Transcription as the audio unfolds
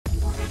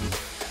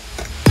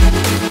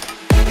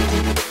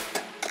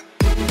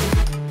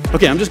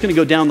Okay, I'm just going to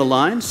go down the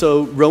line.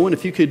 So, Rowan,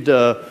 if you could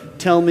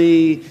tell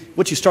me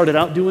what you started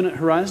out doing at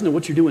Horizon and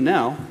what you're doing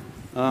now,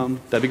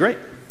 that'd be great.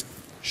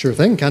 Sure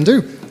thing, can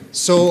do.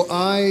 So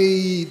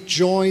I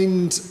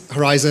joined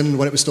Horizon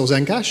when it was still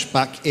Zencash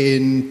back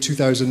in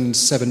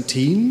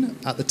 2017.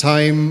 At the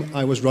time,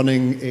 I was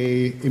running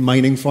a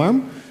mining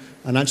farm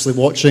and actually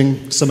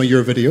watching some of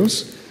your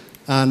videos.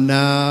 And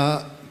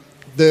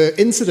the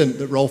incident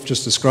that Rolf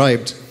just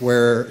described,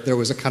 where there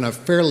was a kind of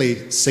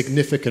fairly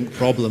significant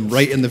problem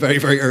right in the very,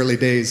 very early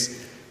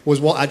days, was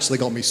what actually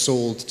got me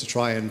sold to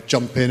try and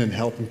jump in and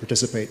help and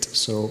participate.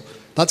 So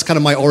that's kind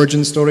of my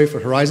origin story for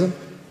Horizon.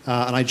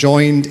 And I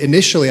joined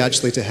initially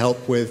actually to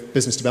help with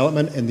business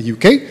development in the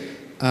UK.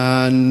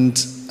 And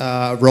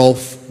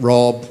Rolf,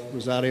 Rob,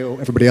 Rosario,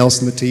 everybody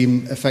else in the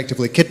team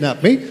effectively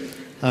kidnapped me.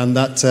 And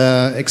that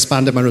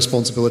expanded my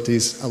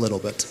responsibilities a little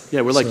bit. Yeah,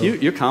 we're like,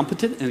 you're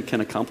competent and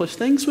can accomplish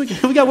things? We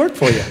got work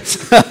for you.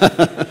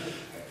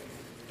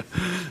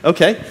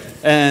 Okay.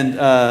 And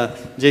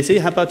JC,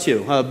 how about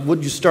you?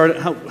 How'd you start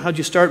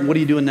and what are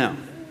you doing now?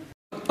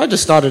 I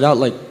just started out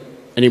like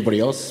anybody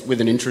else with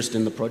an interest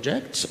in the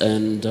project,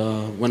 and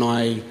when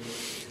I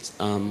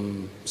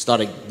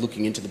started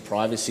looking into the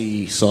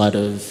privacy side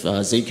of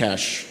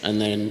Zcash, and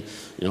then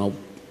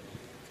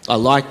I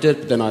liked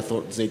it, but then I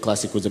thought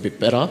Zclassic was a bit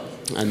better,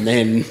 and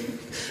then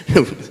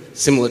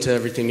similar to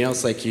everything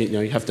else, like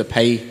you have to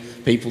pay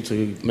people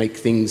to make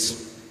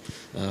things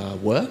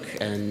work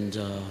and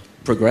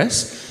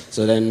progress.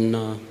 So then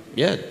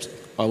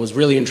I was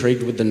really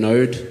intrigued with the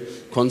node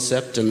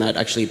concept, and that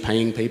actually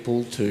paying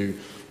people to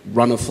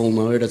run a full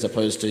node as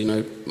opposed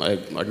to, I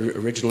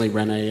originally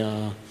ran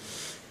a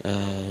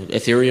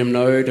Ethereum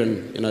node,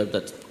 and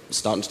that's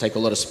starting to take a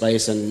lot of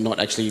space and not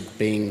actually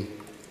being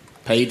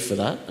paid for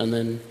that. And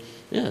then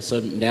so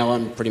now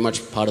I'm pretty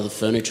much part of the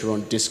furniture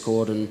on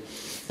Discord and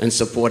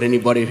support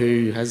anybody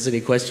who has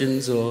any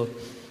questions or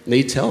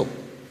needs help.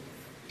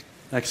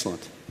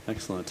 Excellent.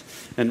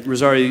 And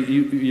Rosario,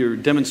 you're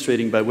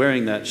demonstrating by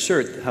wearing that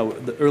shirt how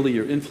the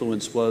earlier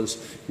influence was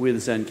with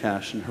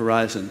Zencash and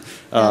Horizon.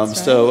 That's right.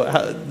 So,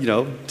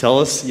 tell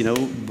us,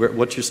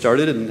 what you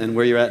started and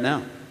where you're at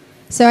now.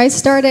 So I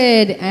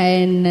started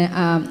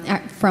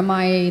from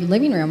my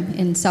living room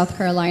in South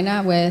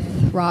Carolina with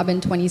Rob in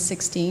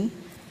 2016,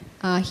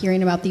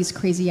 hearing about these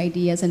crazy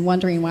ideas and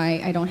wondering why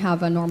I don't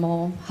have a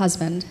normal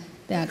husband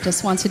that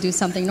just wants to do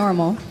something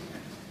normal.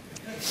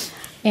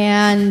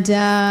 And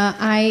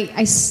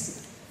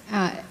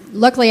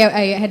luckily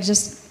I had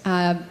just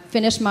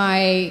finished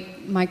my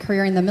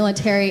career in the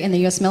military, in the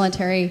U.S.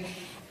 military,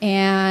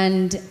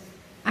 and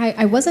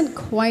I wasn't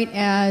quite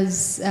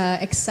as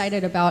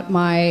excited about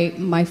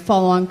my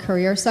follow-on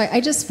career. So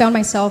I just found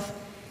myself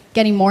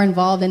getting more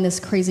involved in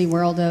this crazy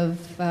world of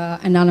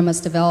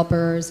anonymous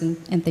developers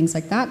and things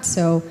like that.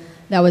 So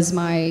that was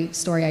my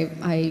story.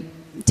 I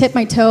tipped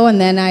my toe, and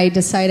then I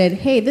decided,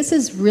 hey, this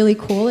is really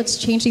cool. It's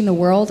changing the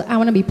world. I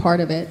want to be part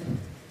of it.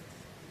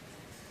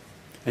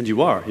 And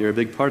you are. You're a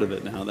big part of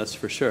it now, that's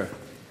for sure.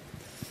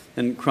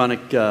 And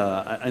Chronic,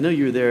 I know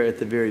you were there at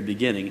the very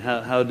beginning.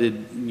 How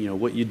did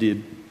what you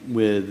did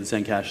with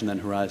Zencash and then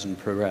Horizon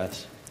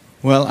progress?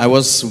 Well, I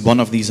was one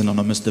of these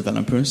anonymous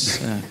developers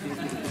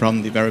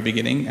from the very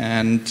beginning.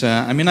 And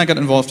I got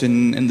involved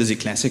in the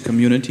Zclassic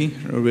community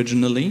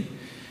originally.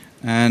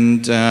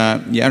 And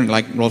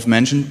like Rolf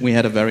mentioned, we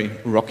had a very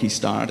rocky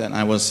start, and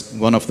I was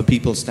one of the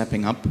people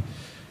stepping up,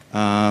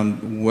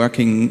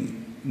 working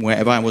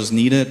wherever I was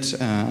needed.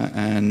 For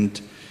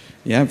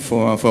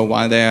a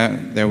while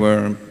there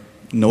were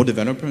no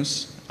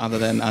developers other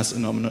than us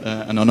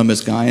anonymous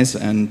guys.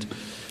 And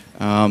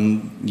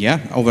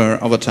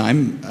over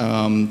time,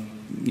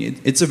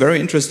 it's a very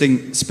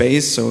interesting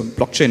space. So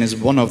blockchain is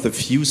one of the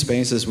few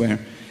spaces where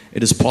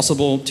it is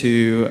possible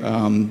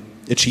to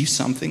achieve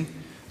something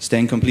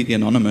staying completely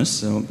anonymous.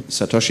 So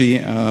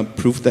Satoshi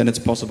proved that it's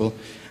possible.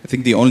 I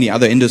think the only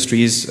other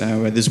industries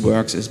where this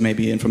works is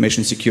maybe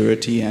information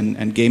security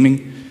and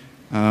gaming.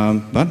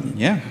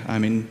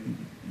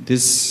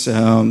 This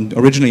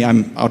originally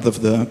I'm out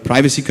of the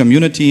privacy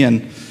community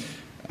and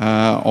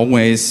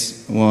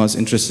always was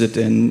interested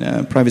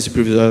in privacy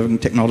preserving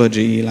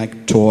technology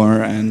like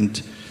Tor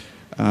and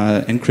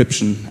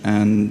encryption,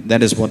 and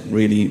that is what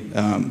really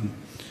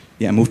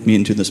moved me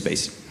into the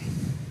space.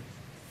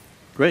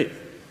 Great.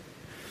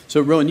 So,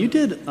 Rowan, you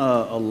did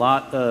a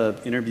lot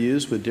of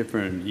interviews with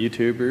different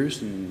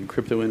YouTubers and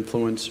crypto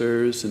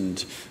influencers and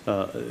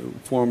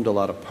formed a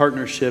lot of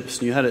partnerships.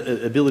 And you had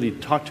an ability to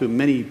talk to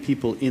many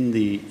people in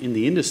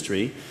the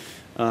industry.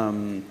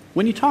 When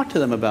you talk to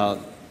them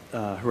about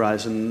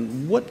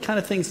Horizon, what kind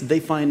of things did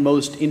they find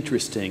most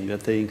interesting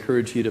that they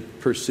encouraged you to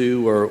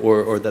pursue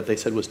or that they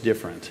said was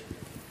different?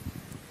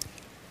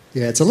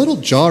 Yeah, it's a little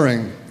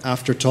jarring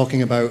after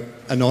talking about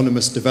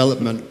anonymous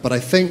development, but I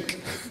think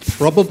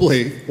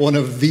probably one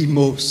of the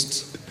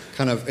most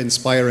kind of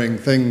inspiring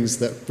things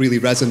that really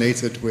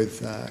resonated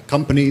with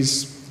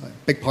companies. A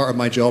big part of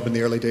my job in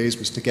the early days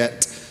was to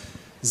get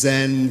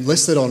Zen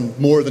listed on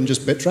more than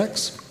just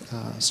Bittrex.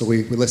 So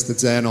we listed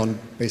Zen on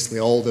basically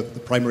all the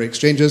primary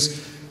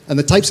exchanges. And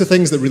the types of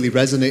things that really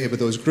resonated with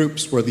those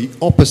groups were the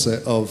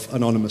opposite of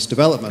anonymous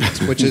development,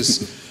 which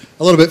is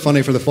a little bit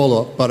funny for the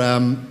follow-up, but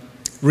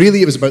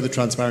really it was about the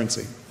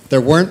transparency.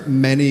 There weren't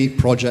many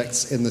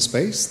projects in the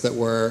space that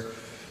were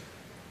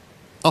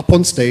up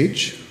on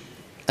stage,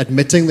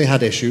 admitting they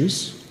had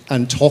issues,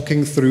 and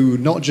talking through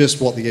not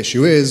just what the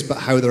issue is, but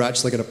how they're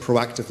actually going to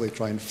proactively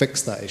try and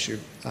fix that issue.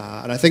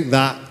 And I think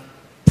that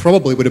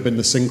probably would have been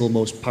the single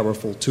most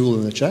powerful tool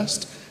in the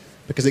chest,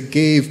 because it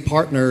gave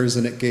partners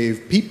and it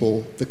gave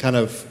people the kind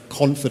of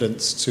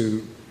confidence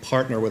to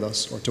partner with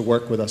us or to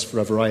work with us for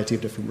a variety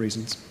of different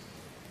reasons.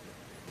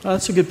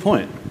 That's a good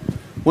point.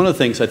 One of the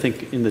things I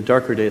think in the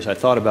darker days I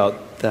thought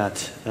about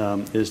that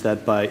is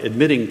that by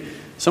admitting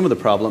some of the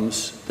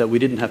problems, that we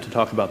didn't have to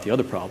talk about the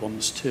other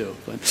problems too.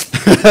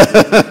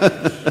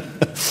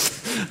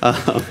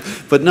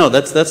 But no,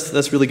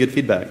 that's really good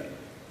feedback.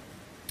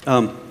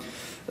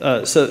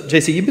 So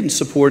JC, you've been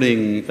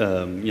supporting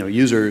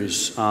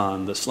users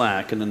on the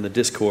Slack and then the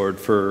Discord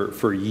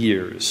for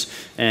years,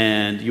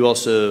 and you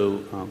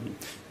also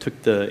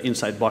took the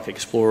Insight Block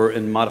Explorer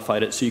and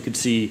modified it so you could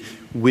see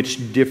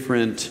which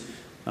different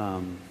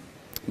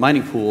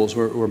mining pools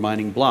were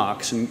mining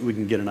blocks, and we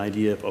can get an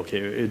idea of,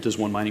 okay, does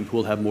one mining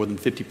pool have more than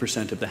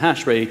 50% of the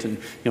hash rate, and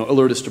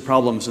alert us to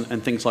problems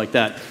and things like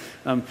that.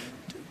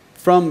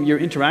 From your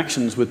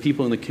interactions with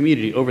people in the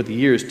community over the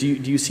years, do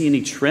you see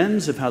any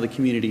trends of how the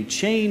community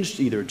changed,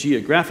 either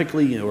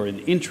geographically or in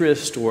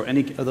interest or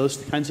any of those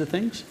kinds of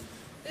things?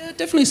 Yeah,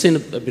 definitely seen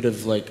a bit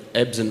of like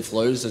ebbs and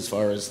flows as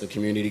far as the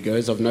community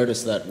goes. I've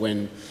noticed that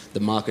when the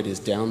market is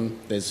down,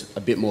 there's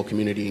a bit more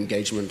community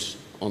engagement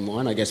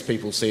online. I guess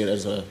people see it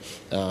as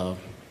an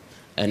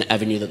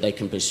avenue that they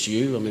can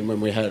pursue. I mean, when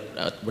we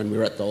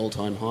were at the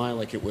all-time high,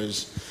 like it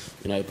was,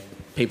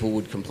 people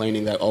would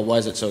complaining that, why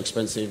is it so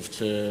expensive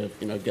to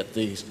get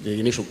the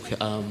initial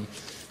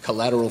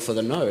collateral for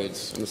the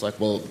nodes? And it's like,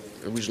 well,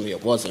 originally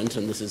it wasn't,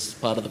 and this is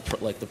part of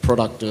the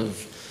product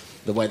of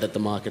the way that the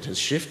market has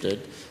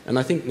shifted. And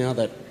I think now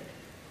that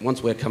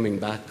once we're coming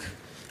back,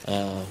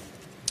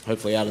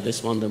 hopefully out of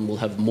this one, then we'll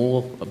have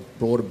a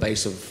broader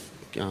base of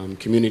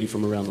community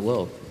from around the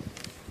world.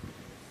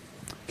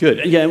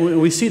 Good. Yeah,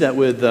 we see that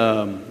with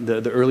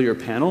the earlier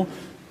panel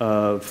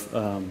of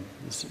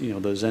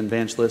the Zen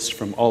evangelists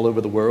from all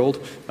over the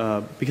world,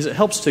 because it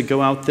helps to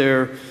go out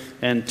there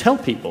and tell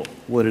people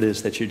what it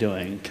is that you're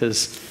doing,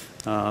 because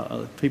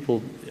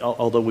people,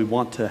 although we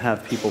want to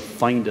have people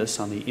find us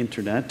on the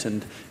internet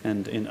and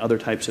in other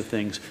types of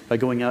things, by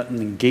going out and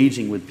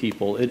engaging with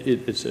people,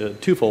 it's a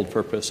twofold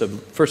purpose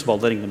of, first of all,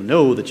 letting them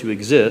know that you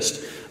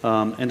exist,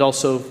 and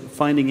also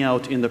finding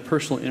out in the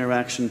personal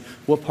interaction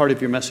what part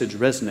of your message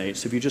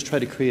resonates. If you just try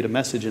to create a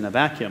message in a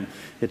vacuum,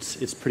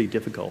 it's pretty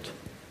difficult.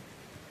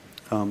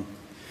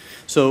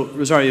 So,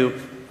 Rosario,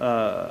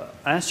 I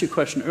asked you a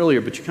question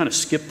earlier, but you kind of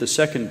skipped the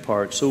second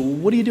part. So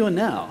what are you doing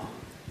now?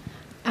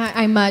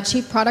 I'm a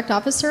Chief Product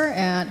Officer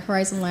at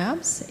Horizon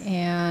Labs,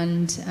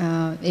 and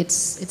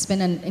it's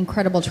been an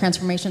incredible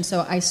transformation.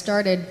 So I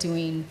started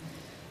doing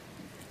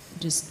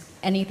just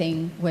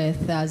anything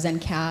with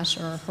Zencash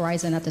or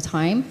Horizon at the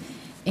time,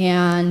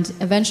 and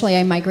eventually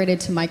I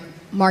migrated to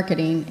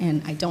marketing,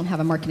 and I don't have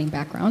a marketing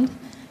background.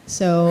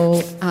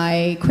 So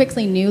I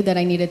quickly knew that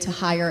I needed to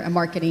hire a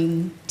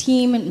marketing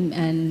team,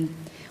 and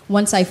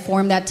once I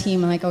formed that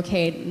team, I'm like,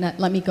 okay,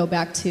 let me go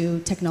back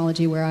to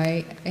technology where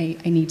I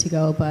need to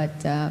go. But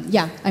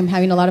yeah, I'm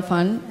having a lot of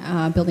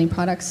fun building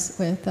products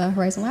with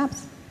Horizon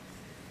Labs.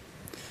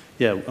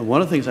 Yeah,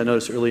 one of the things I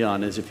noticed early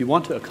on is if you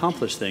want to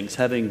accomplish things,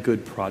 having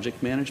good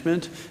project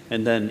management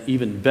and then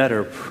even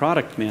better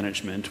product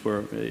management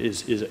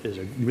is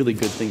a really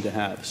good thing to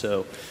have.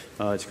 So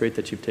it's great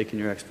that you've taken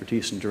your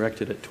expertise and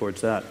directed it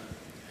towards that.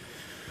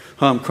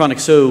 Chronic,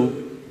 so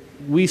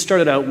we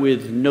started out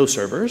with no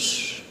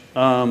servers.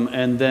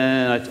 And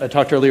then I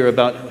talked earlier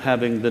about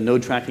having the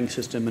node tracking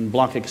system and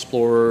block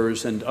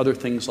explorers and other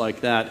things like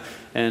that.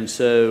 And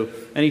so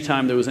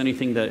anytime there was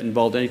anything that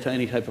involved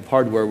any type of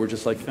hardware, we're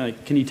just like,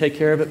 can you take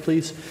care of it,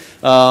 please?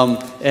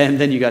 And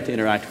then you got to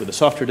interact with the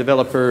software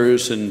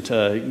developers, and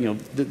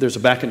there's a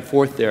back and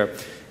forth there.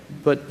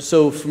 But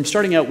so from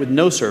starting out with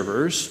no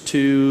servers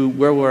to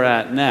where we're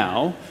at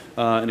now,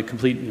 in a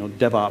complete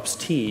DevOps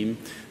team,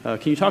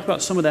 can you talk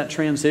about some of that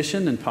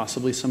transition and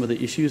possibly some of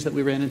the issues that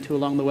we ran into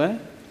along the way?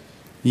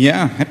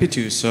 Yeah, happy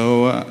to.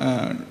 So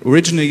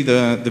originally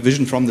the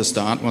vision from the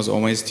start was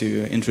always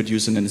to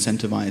introduce an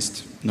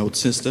incentivized node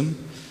system.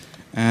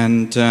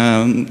 And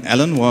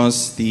Alan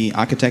was the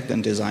architect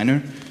and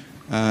designer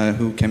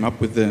who came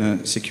up with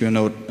the secure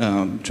node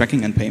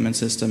tracking and payment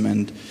system.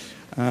 And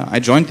I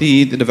joined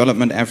the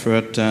development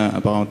effort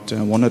about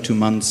 1 or 2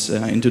 months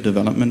into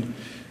development,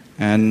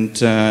 and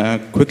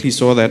quickly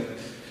saw that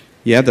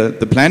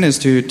the plan is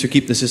to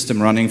keep the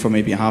system running for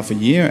maybe half a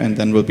year, and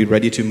then we'll be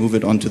ready to move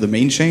it onto the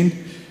main chain.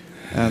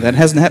 That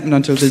hasn't happened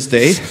until this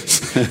day.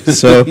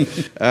 So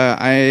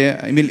I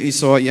immediately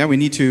saw, we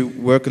need to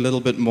work a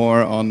little bit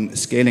more on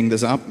scaling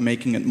this up,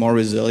 making it more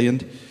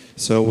resilient.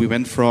 So we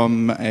went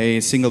from a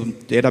single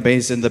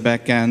database in the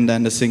back end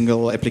and a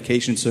single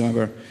application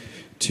server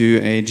to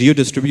a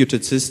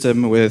geo-distributed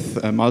system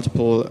with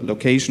multiple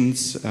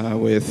locations,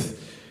 with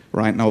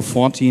right now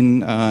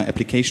 14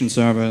 application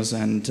servers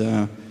and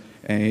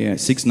a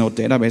 6-node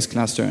database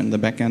cluster in the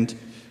backend.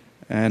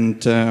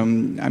 And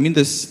I mean,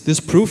 this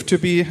proved to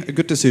be a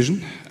good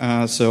decision.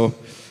 So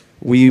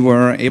we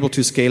were able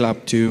to scale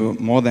up to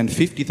more than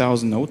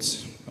 50,000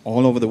 nodes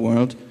all over the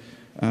world,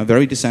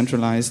 very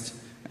decentralized.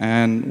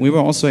 And we were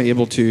also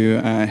able to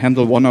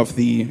handle one of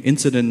the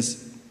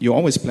incidents you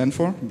always plan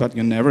for, but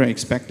you never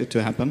expect it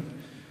to happen.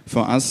 For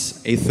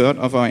us, a third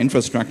of our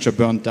infrastructure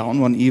burned down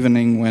one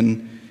evening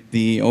when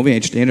the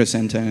OVH data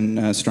center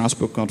in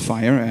Strasbourg caught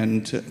fire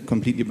and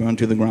completely burned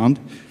to the ground.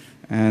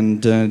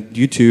 And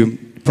due to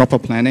proper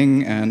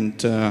planning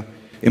and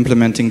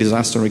implementing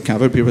disaster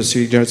recovery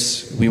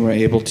procedures, we were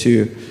able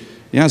to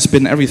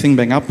spin everything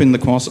back up in the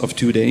course of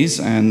 2 days,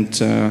 and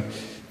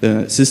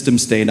the system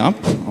stayed up,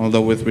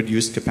 although with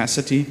reduced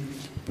capacity.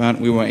 But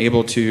we were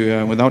able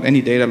to, without any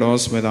data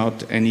loss,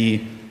 without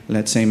any,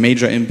 let's say,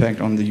 major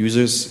impact on the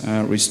users,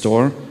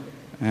 restore.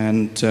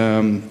 And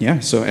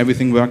so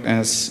everything worked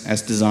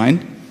as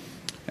designed.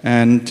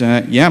 And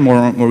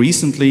more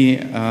recently,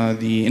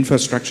 the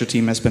infrastructure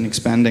team has been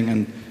expanding,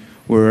 and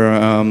we're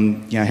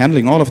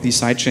handling all of these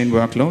sidechain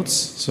workloads.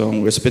 So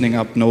we're spinning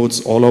up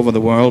nodes all over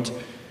the world,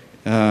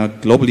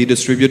 globally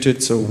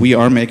distributed. So we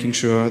are making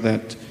sure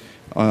that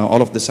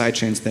all of the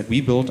sidechains that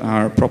we build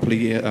are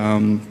properly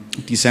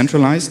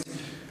decentralized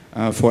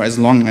for as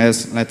long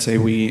as, let's say,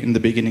 we in the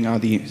beginning are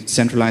the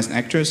centralized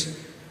actors,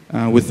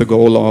 with the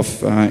goal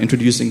of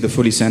introducing the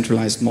fully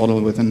centralized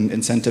model with an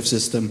incentive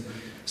system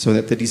so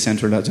that the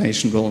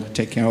decentralization will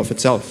take care of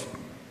itself.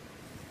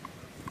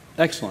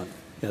 Excellent.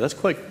 Yeah, that's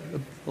quite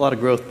a lot of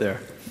growth there.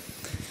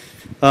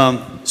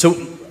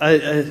 So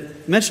I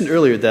mentioned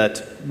earlier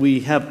that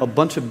we have a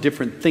bunch of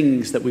different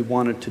things that we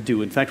wanted to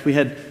do. In fact, we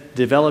had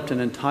developed an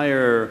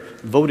entire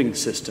voting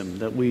system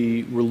that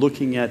we were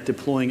looking at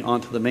deploying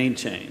onto the main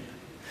chain.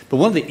 But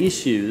one of the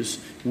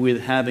issues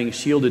with having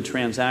shielded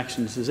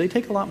transactions is they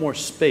take a lot more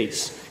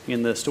space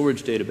in the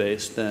storage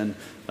database than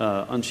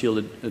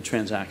unshielded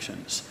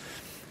transactions.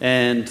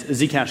 And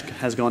Zcash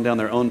has gone down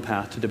their own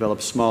path to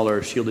develop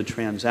smaller shielded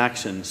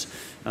transactions.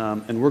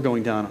 And we're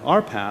going down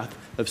our path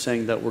of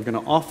saying that we're going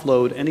to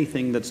offload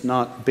anything that's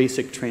not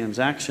basic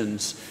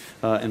transactions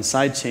and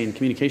sidechain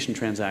communication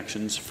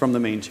transactions from the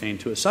main chain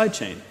to a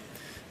sidechain.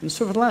 And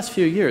so for the last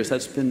few years,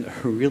 that's been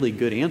a really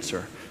good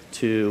answer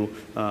to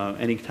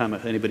any time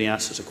if anybody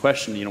asks us a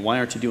question, why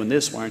aren't you doing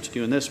this? Why aren't you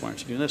doing this? Why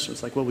aren't you doing this?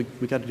 It's like, well,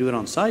 we got to do it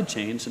on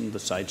sidechains, and the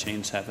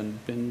sidechains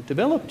haven't been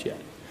developed yet.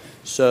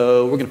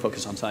 So we're going to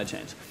focus on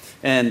sidechains.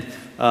 And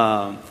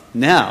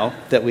now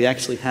that we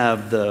actually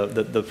have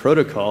the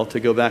protocol to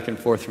go back and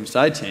forth from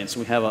sidechains,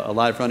 we have a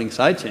live running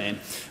sidechain,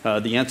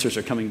 the answers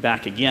are coming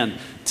back again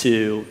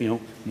to,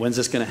 when's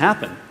this going to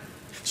happen?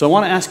 So I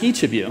want to ask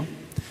each of you,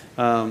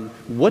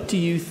 what do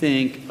you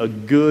think a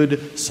good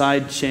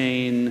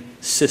sidechain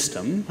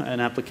system, an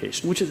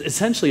application, which is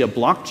essentially a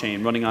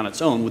blockchain running on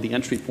its own with the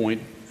entry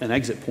point and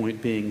exit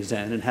point being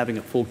Zen and having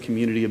a full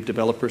community of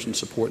developers and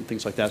support and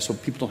things like that so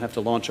people don't have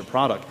to launch a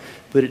product.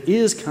 But it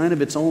is kind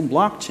of its own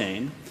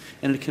blockchain,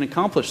 and it can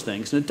accomplish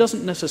things. And it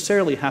doesn't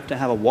necessarily have to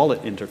have a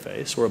wallet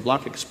interface or a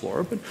block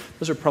explorer, but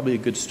those are probably a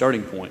good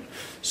starting point.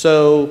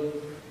 So,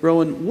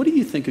 Rowan, what do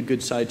you think a good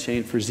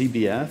sidechain for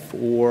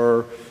ZBF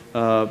or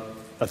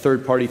a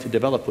third party to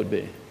develop would be?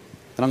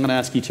 And I'm going to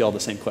ask each of y'all the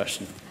same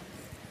question.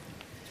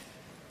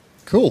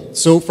 Cool.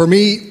 So for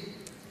me,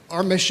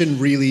 our mission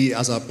really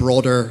as a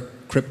broader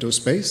crypto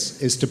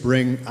space is to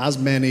bring as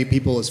many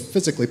people as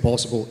physically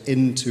possible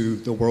into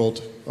the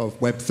world of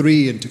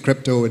Web3, into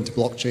crypto, into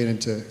blockchain,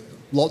 into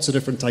lots of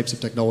different types of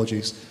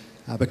technologies,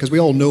 because we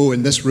all know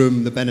in this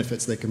room the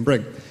benefits they can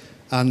bring.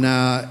 And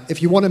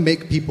if you want to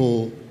make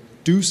people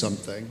do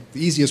something,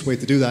 the easiest way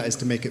to do that is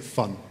to make it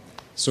fun.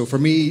 So for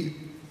me,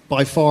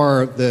 by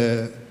far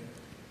the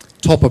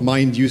top of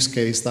mind use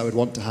case that I would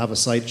want to have a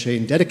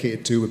sidechain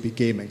dedicated to would be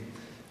gaming.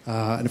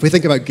 And if we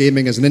think about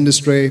gaming as an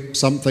industry,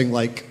 something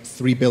like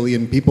 3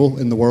 billion people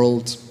in the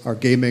world are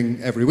gaming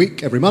every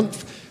week, every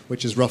month,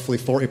 which is roughly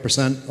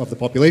 40% of the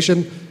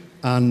population.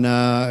 And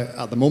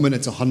at the moment,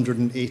 it's a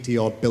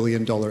 $180-odd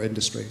billion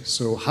industry.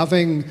 So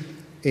having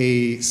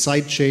a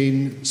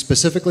sidechain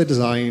specifically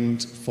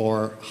designed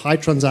for high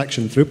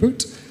transaction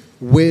throughput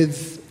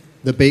with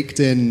the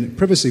baked-in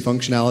privacy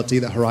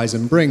functionality that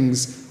Horizon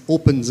brings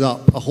opens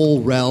up a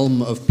whole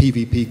realm of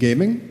PvP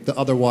gaming that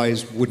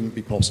otherwise wouldn't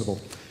be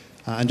possible.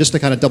 And just to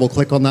kind of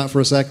double-click on that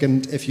for a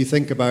second, if you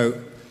think about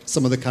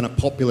some of the kind of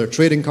popular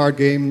trading card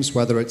games,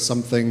 whether it's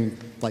something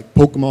like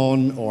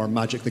Pokemon or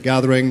Magic the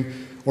Gathering,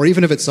 or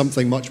even if it's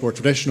something much more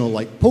traditional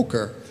like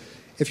poker,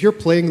 if you're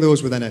playing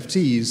those with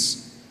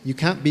NFTs, you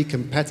can't be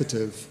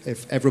competitive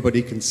if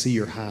everybody can see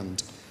your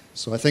hand.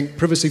 So I think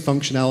privacy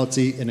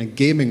functionality in a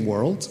gaming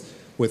world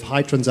with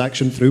high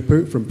transaction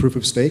throughput from proof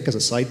of stake as a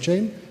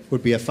sidechain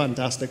would be a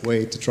fantastic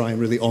way to try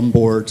and really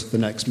onboard the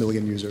next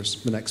million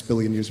users, the next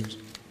billion users.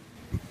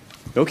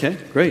 Okay,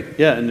 great.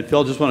 Yeah, and if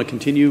y'all just want to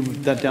continue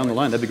that down the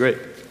line, that'd be great.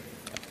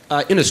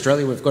 In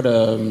Australia, we've got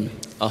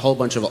a a whole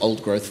bunch of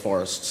old growth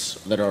forests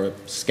that are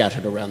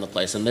scattered around the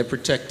place, and they're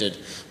protected.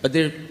 But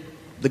the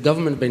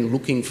government have been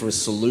looking for a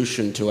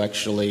solution to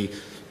actually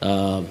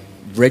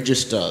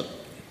register,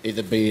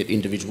 either be it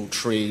individual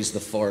trees, the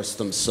forests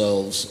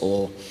themselves,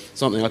 or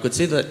something. I could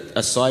see that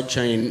a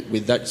sidechain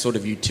with that sort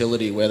of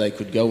utility, where they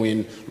could go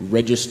in,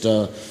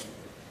 register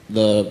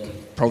the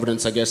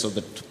provenance, I guess, of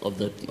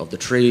the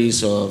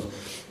trees or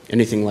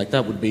anything like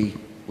that, would be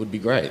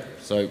great.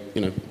 So,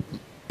 you know,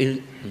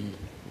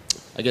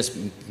 I guess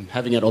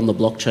having it on the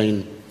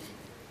blockchain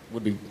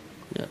would be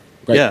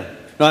great. Yeah,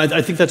 no,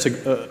 I think that's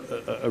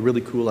a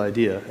really cool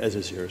idea, as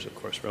is yours, of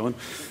course, Rowan.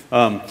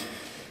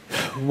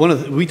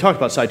 We talk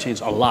about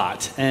sidechains a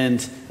lot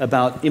and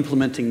about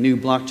implementing new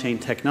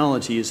blockchain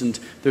technologies, and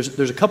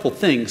there's a couple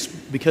things,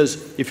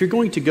 because if you're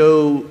going to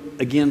go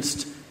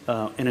against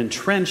an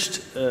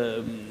entrenched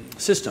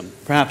system,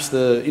 perhaps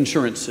the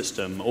insurance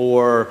system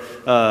or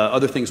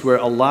other things where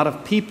a lot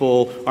of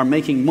people are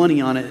making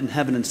money on it and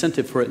have an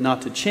incentive for it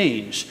not to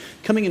change,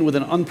 coming in with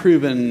an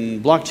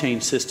unproven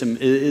blockchain system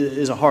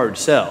is a hard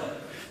sell.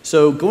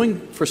 So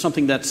going for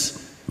something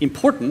that's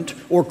important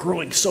or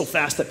growing so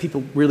fast that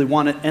people really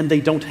want it and they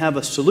don't have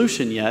a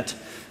solution yet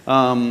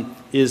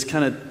is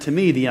kind of, to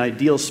me, the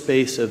ideal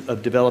space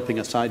of developing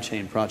a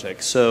sidechain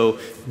project. So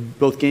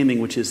both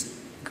gaming, which is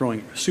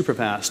growing super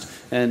fast,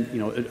 and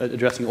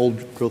addressing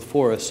old growth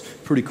forests,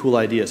 pretty cool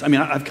ideas. I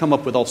mean, I've come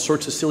up with all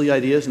sorts of silly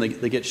ideas, and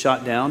they get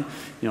shot down,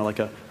 like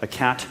a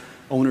cat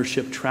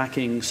ownership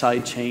tracking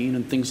sidechain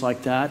and things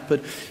like that.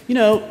 But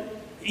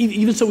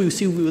even so, we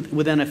see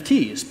with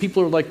NFTs.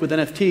 People are like, with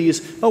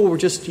NFTs, oh, we're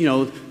just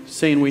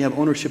saying we have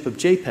ownership of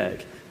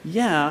JPEG.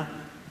 Yeah.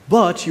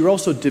 But you're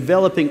also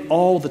developing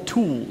all the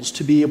tools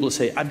to be able to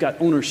say, I've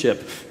got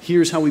ownership,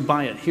 here's how we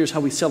buy it, here's how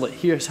we sell it,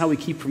 here's how we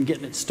keep from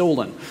getting it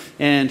stolen.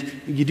 And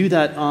you do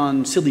that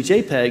on silly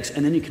JPEGs,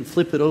 and then you can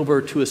flip it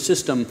over to a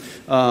system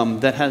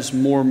that has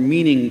more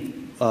meaning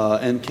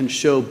and can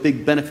show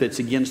big benefits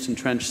against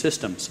entrenched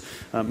systems.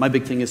 My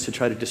big thing is to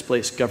try to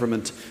displace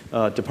government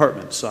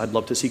departments. So I'd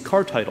love to see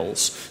car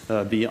titles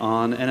be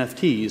on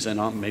NFTs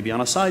and maybe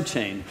on a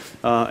sidechain,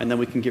 and then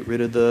we can get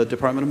rid of the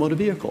Department of Motor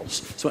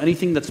Vehicles. So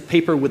anything that's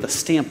paper with a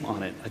stamp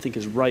on it, I think,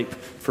 is ripe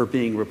for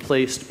being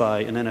replaced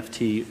by an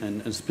NFT,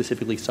 and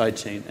specifically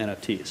sidechain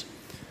NFTs.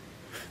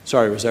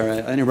 Sorry,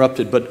 Rosaria, I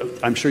interrupted, but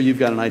I'm sure you've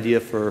got an idea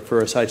for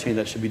a sidechain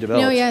that should be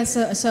developed. No, yeah,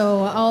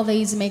 so all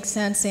these make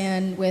sense,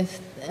 and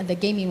with the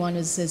gaming one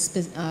is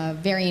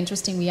very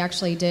interesting. We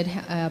actually did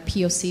a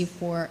POC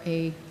for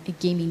a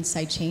gaming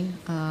sidechain,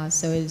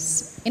 so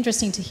it's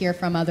interesting to hear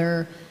from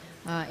other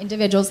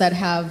individuals that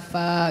have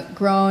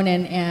grown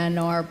and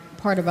are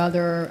part of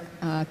other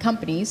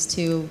companies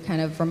to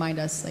kind of remind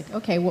us, like,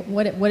 okay,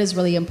 what is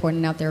really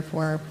important out there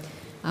for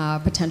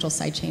potential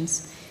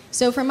sidechains.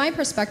 So from my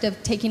perspective,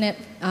 taking it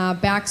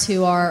back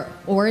to our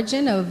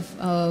origin of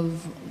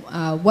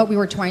what we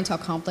were trying to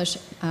accomplish,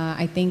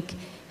 I think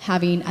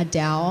having a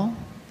DAO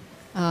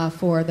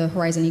for the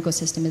Horizen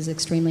ecosystem is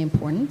extremely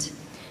important.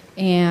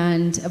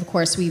 And of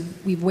course,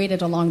 we've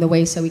waited along the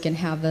way so we can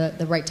have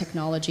the right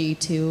technology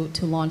to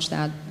launch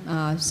that.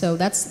 So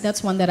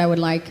that's one that I would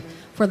like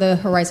for the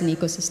Horizen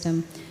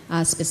ecosystem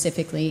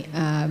specifically.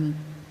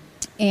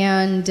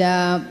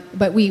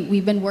 But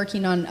we've been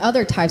working on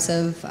other types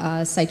of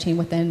sidechain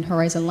within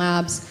Horizen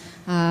Labs.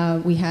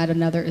 We had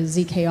another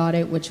ZK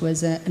audit, which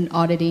was an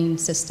auditing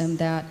system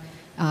that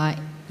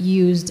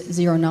used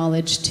zero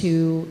knowledge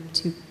to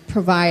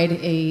provide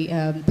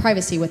a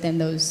privacy within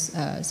those,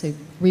 so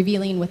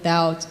revealing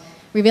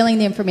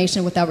the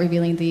information without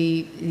revealing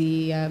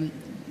the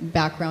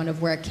background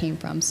of where it came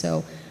from.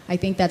 So I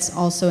think that's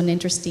also an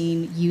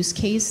interesting use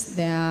case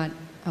that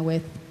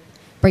with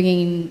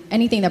bringing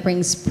anything that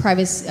brings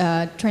privacy,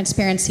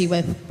 transparency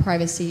with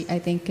privacy, I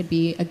think could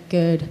be a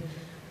good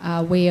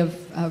way of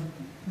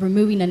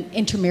removing an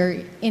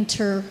intermediary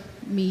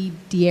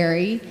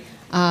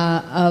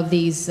of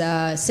these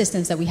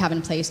systems that we have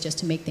in place just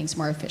to make things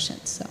more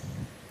efficient. So,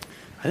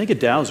 I think a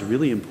DAO is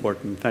really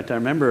important. In fact, I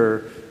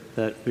remember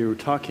that we were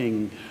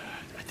talking,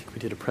 I think we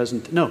did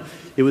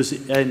it was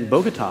in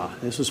Bogota.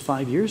 This was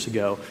 5 years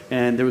ago,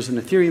 and there was an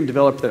Ethereum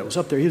developer that was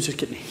up there. He was just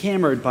getting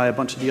hammered by a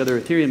bunch of the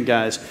other Ethereum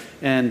guys,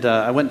 and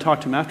I went and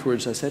talked to him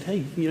afterwards. I said,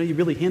 hey, you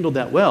really handled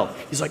that well.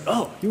 He's like,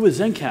 oh, you with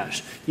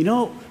Zencash.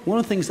 One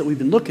of the things that we've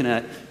been looking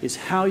at is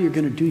how you're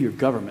going to do your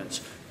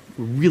governments.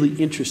 We're really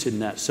interested in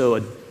that.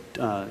 So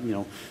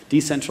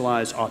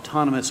decentralized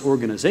autonomous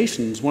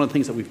organizations, one of the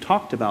things that we've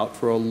talked about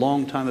for a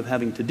long time of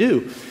having to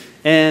do.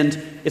 And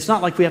it's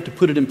not like we have to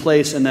put it in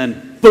place and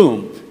then,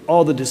 boom,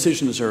 all the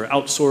decisions are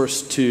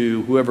outsourced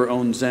to whoever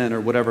owns Zen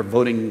or whatever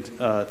voting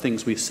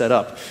things we set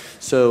up.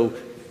 So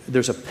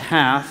there's a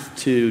path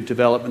to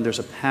development, there's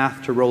a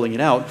path to rolling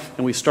it out,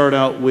 and we start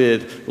out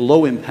with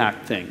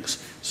low-impact things.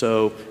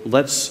 So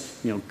let's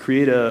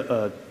create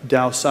a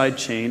DAO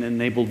sidechain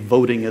enabled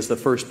voting as the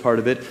first part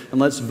of it, and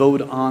let's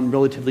vote on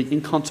relatively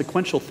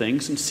inconsequential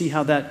things and see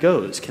how that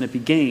goes. Can it be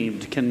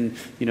gamed?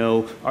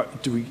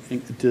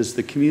 Does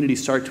the community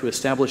start to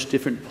establish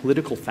different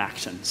political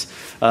factions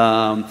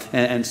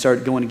and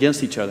start going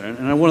against each other?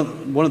 And one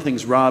of the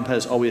things Rob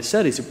has always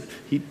said is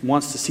he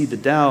wants to see the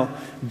DAO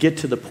get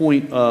to the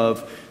point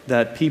of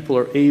that people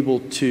are able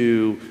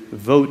to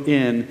vote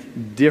in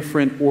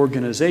different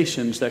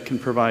organizations that can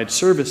provide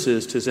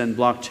services to Zen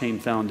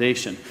Blockchain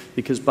Foundation.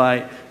 Because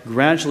by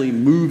gradually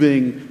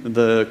moving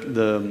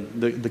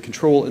the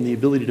control and the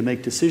ability to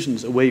make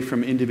decisions away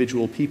from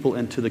individual people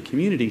and to the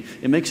community,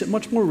 it makes it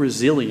much more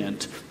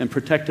resilient and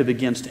protective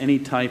against any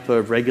type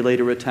of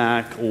regulator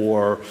attack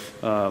or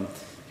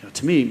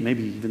to me,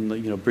 maybe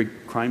even big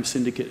crime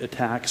syndicate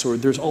attacks, or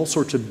there's all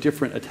sorts of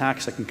different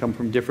attacks that can come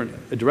from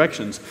different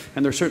directions.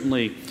 And there's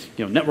certainly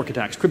network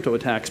attacks, crypto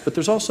attacks, but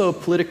there's also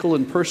political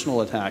and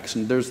personal attacks,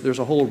 and there's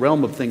a whole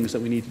realm of things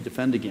that we need to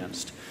defend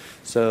against.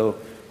 So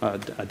a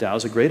DAO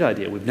is a great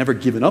idea. We've never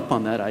given up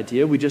on that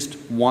idea. We just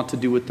want to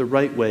do it the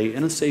right way,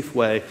 in a safe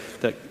way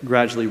that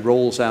gradually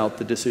rolls out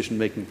the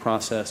decision-making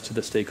process to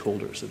the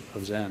stakeholders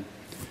of Zen.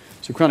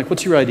 So Chronic,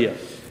 what's your idea?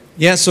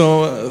 Yeah,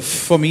 so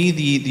for me,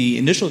 the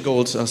initial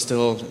goals are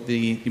still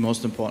the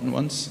most important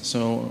ones.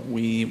 So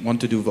we want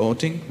to do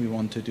voting, we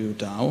want to do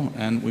DAO,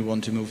 and we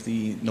want to move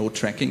the node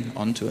tracking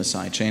onto a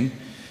sidechain.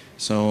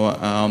 So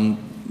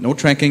node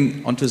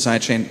tracking onto a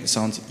sidechain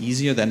sounds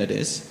easier than it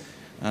is.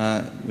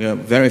 We are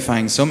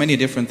verifying so many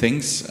different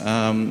things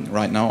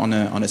right now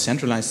on a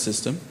centralized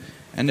system,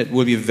 and it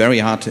will be very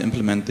hard to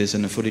implement this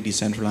in a fully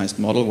decentralized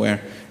model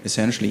where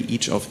essentially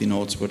each of the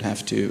nodes would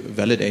have to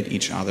validate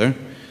each other.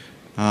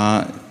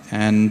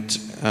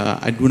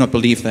 I do not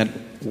believe that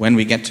when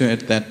we get to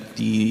it that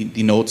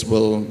the nodes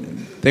will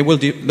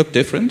look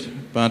different,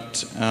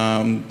 but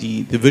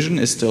the vision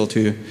is still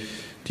to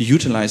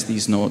utilize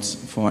these nodes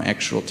for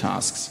actual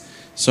tasks.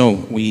 So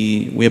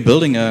we are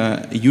building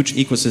a huge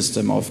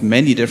ecosystem of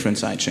many different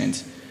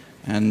sidechains,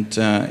 and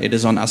it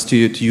is on us to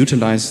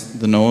utilize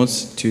the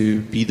nodes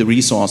to be the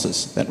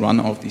resources that run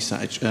all of these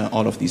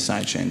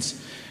sidechains.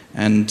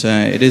 And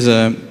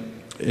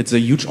it's a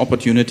huge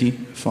opportunity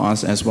for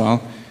us as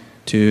well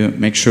to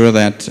make sure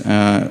that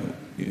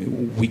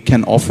we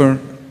can offer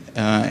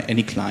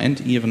any client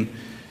even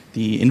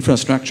the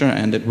infrastructure,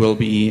 and it will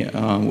be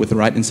with the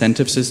right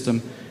incentive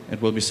system,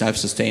 it will be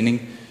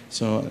self-sustaining.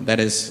 So that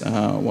is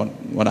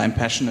what I'm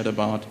passionate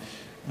about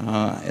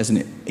as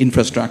an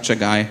infrastructure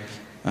guy,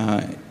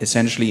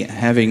 essentially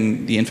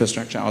having the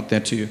infrastructure out there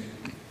to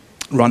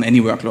run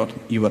any workload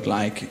you would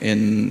like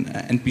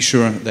and be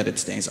sure that it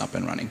stays up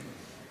and running.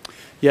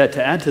 Yeah,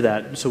 to add to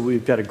that, so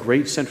we've got a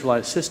great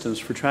centralized systems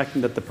for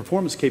tracking that the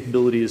performance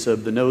capabilities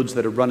of the nodes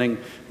that are running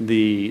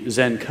the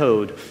Zen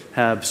code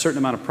have a certain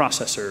amount of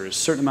processors,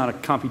 certain amount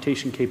of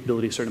computation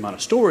capability, a certain amount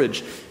of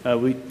storage.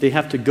 They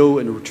have to go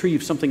and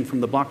retrieve something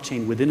from the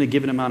blockchain within a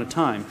given amount of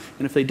time.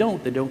 And if they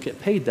don't get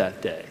paid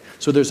that day.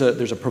 So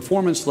there's a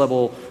performance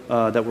level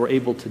that we're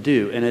able to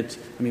do. And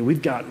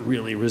we've got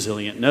really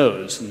resilient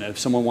nodes. And if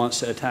someone wants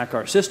to attack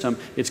our system,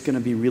 it's going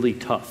to be really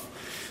tough.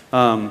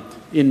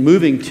 In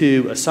moving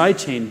to a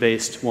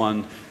sidechain-based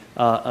one,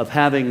 of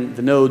having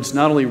the nodes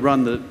not only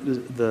run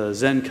the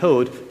Zen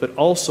code, but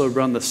also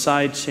run the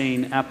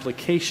sidechain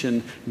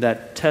application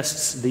that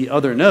tests the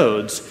other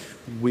nodes,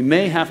 we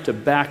may have to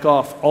back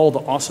off all the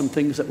awesome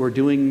things that we're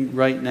doing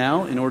right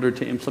now in order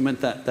to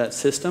implement that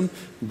system.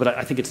 But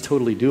I think it's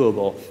totally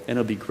doable, and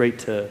it'll be great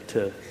to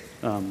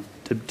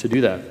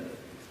do that.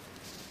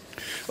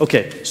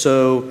 Okay,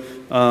 so.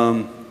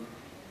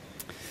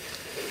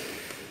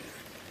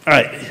 All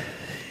right,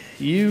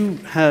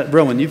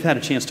 Rowan, you've had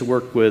a chance to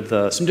work with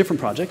some different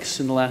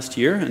projects in the last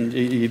year, and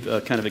you've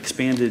kind of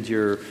expanded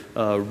your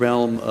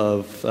realm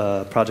of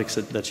projects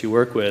that you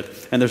work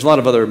with. And there's a lot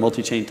of other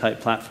multi-chain type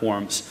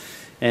platforms,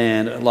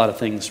 and a lot of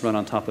things run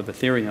on top of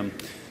Ethereum.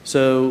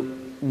 So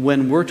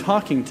when we're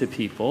talking to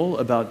people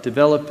about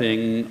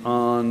developing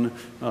on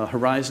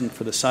Horizen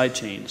for the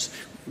sidechains,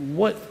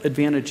 what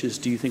advantages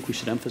do you think we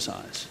should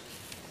emphasize?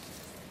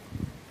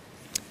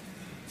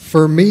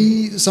 For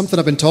me, something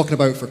I've been talking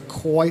about for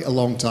quite a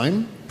long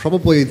time,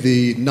 probably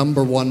the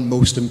number one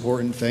most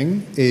important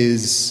thing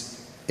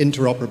is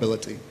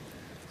interoperability.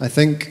 I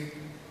think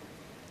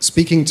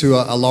speaking to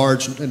a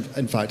large,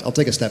 in fact, I'll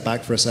take a step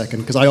back for a second,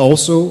 because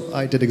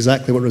I did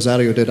exactly what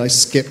Rosario did. I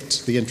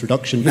skipped the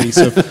introduction piece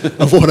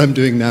of what I'm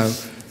doing now.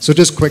 So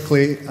just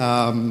quickly,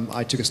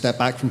 I took a step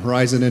back from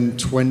Horizen in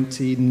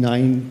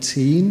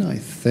 2019, I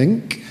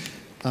think,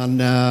 and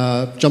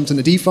jumped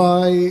into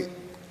DeFi,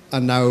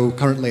 and now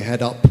currently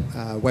head up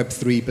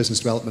Web3 business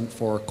development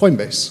for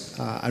Coinbase.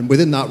 And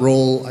within that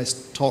role, I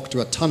talk to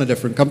a ton of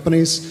different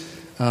companies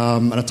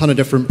and a ton of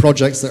different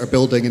projects that are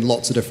building in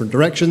lots of different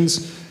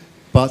directions.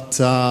 But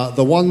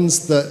the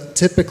ones that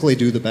typically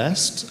do the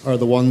best are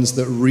the ones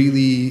that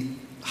really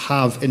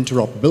have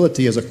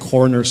interoperability as a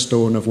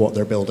cornerstone of what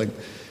they're building.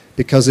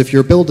 Because if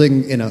you're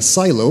building in a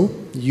silo,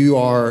 you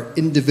are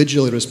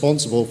individually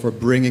responsible for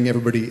bringing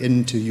everybody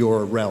into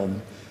your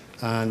realm.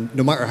 And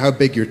no matter how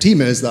big your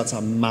team is, that's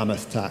a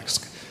mammoth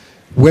task.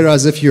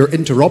 Whereas if you're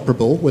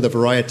interoperable with a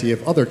variety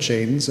of other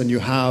chains and you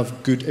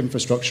have good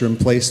infrastructure in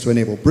place to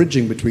enable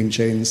bridging between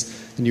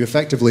chains, then you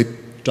effectively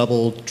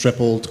doubled,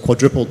 tripled,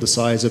 quadrupled the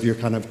size of your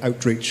kind of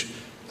outreach.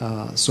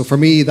 So for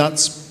me,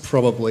 that's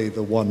probably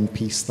the one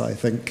piece that I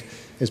think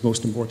is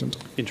most important.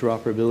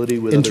 Interoperability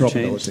with other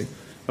chains? Interoperability.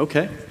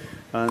 Okay.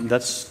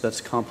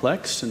 That's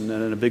complex and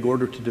in a big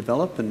order to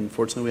develop, and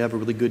fortunately we have a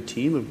really good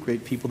team of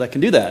great people that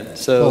can do that.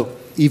 So well,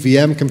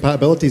 EVM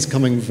compatibility is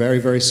coming very,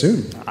 very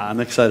soon. I'm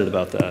excited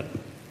about that.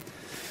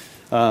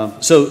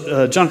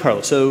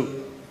 Giancarlo, so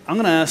I'm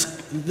going to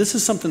ask, this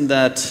is something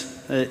that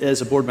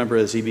as a board member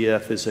as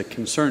EBF is a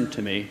concern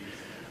to me.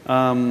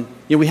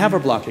 We have our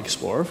Block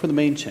Explorer for the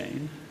main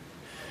chain,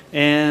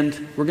 and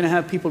we're going to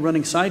have people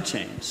running side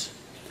chains.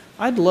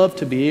 I'd love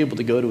to be able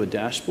to go to a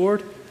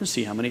dashboard and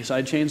see how many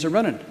side chains are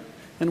running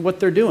and what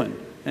they're doing,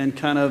 and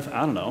kind of,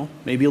 I don't know,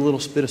 maybe a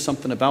little bit of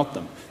something about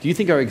them. Do you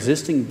think our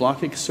existing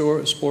Block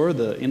Explorer,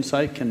 the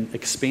Insight, can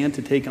expand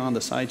to take on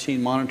the sidechain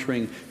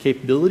monitoring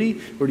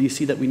capability, or do you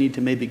see that we need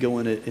to maybe go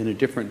in a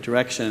different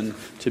direction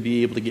to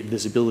be able to get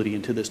visibility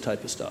into this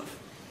type of stuff?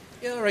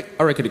 Yeah,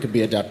 I reckon it could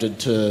be adapted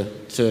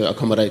to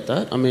accommodate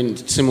that. I mean,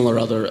 similar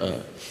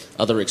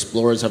other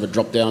explorers have a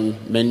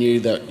drop-down menu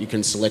that you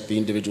can select the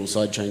individual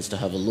sidechains to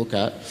have a look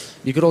at.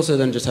 You could also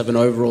then just have an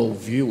overall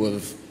view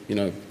of,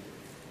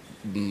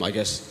 I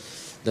guess,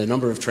 the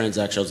number of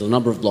transactions, the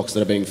number of blocks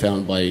that are being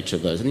found by each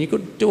of those. And you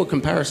could do a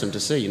comparison to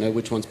see,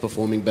 which one's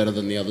performing better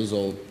than the others,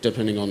 or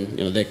depending on,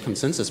 their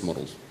consensus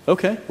models.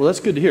 Okay, well that's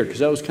good to hear, because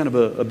that was kind of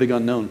a big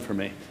unknown for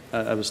me.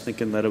 I was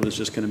thinking that it was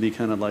just going to be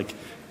kind of like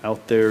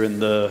out there in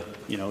the,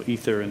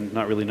 ether and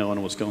not really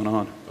knowing what's going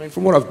on. I mean,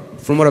 from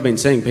what I've been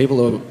seeing,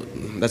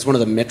 that's one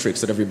of the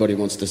metrics that everybody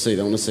wants to see.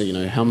 They want to see,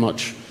 how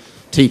much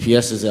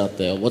TPS is out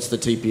there. What's the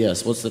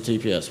TPS? What's the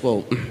TPS?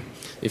 Well,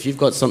 if you've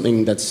got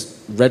something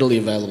that's readily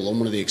available on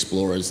one of the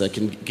explorers that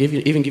can give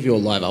you a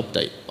live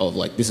update of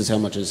like, this is how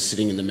much is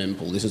sitting in the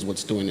mempool, this is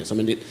what's doing this. I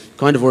mean, it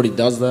kind of already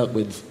does that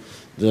with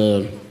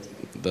the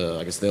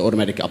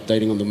automatic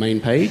updating on the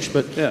main page,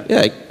 but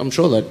yeah I'm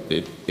sure that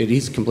it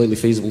is completely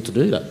feasible to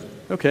do that.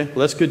 Okay, well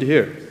that's good to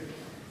hear.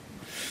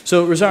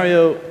 So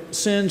Rosario,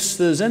 since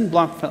the Zen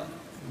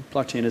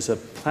blockchain is a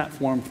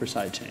platform for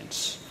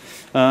sidechains,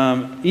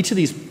 each of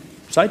these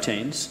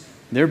sidechains,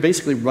 they're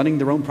basically running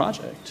their own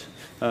project.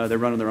 They're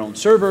running their own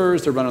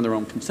servers, they're running their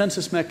own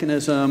consensus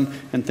mechanism,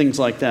 and things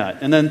like that.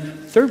 And then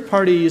third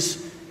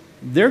parties,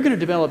 they're going to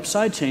develop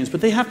sidechains,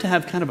 but they have to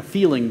have kind of a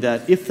feeling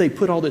that if they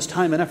put all this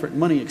time and effort,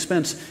 money,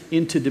 expense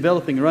into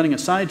developing and running a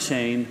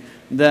sidechain,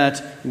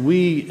 that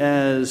we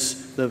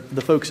as the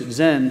folks at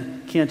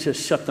Zen can't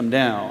just shut them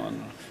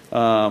down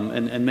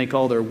and make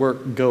all their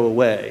work go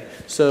away.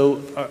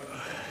 So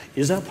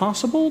is that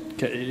possible?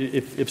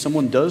 If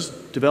someone does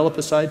develop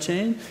a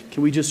sidechain,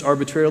 can we just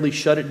arbitrarily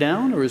shut it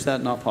down, or is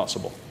that not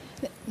possible?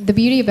 The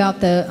beauty about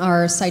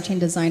our sidechain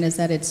design is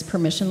that it's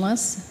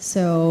permissionless.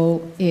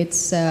 So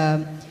it's,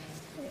 and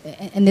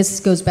this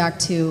goes back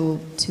to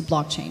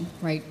blockchain,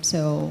 right?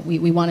 So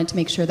we wanted to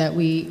make sure that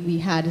we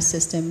had a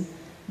system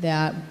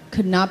that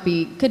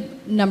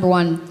number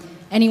one,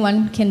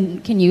 anyone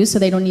can use, so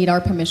they don't need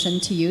our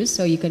permission to use.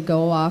 So you could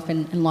go off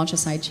and launch a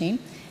sidechain,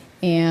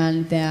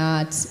 and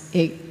that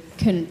it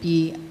couldn't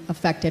be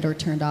affected or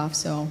turned off.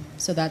 So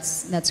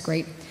that's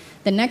great.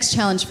 The next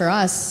challenge for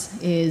us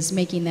is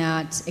making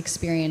that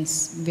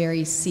experience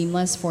very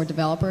seamless for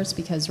developers,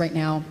 because right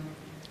now,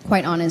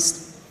 quite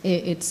honest,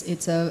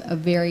 it's a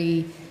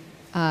very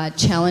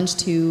challenge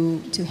to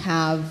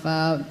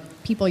have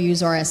people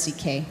use our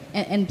SDK.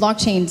 And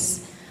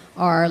blockchains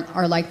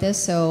are like this.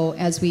 So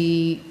as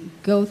we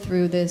go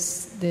through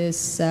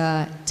this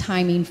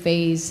timing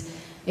phase,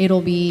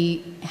 it'll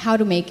be how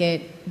to make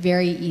it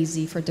very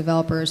easy for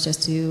developers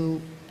just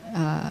to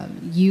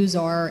use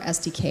our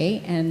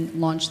SDK and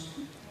launch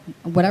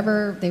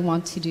whatever they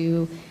want to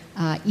do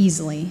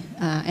easily,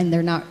 and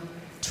they're not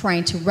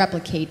trying to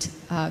replicate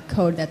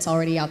code that's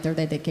already out there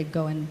that they could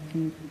go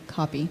and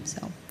copy.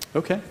 So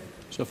okay,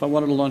 so if I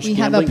wanted to launch we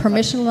have a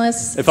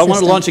permissionless if I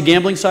wanted to launch a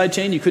gambling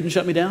sidechain, you couldn't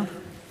shut me down?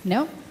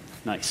 No.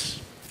 Nice.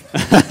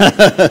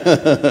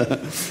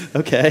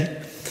 Okay.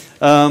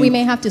 We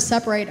may have to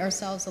separate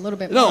ourselves a little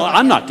bit more. No,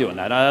 I'm not doing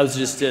that. I was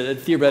just a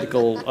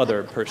theoretical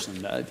other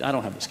person. I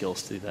don't have the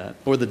skills to do that,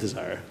 or the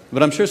desire.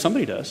 But I'm sure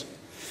somebody does.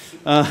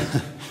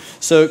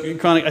 So,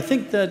 Chronic, I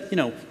think that,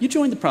 you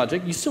joined the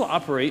project. You still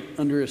operate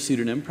under a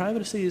pseudonym.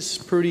 Privacy is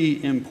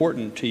pretty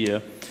important to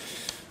you.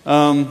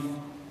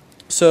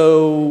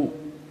 So,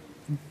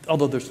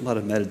 although there's a lot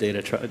of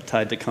metadata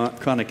tied to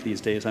Chronic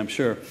these days, I'm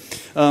sure.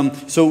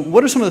 So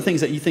what are some of the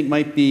things that you think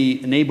might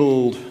be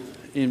enabled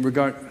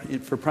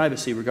for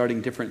privacy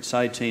regarding different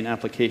sidechain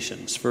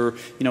applications? For,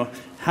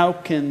 how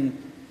can,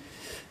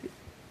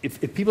 if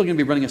people are going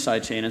to be running a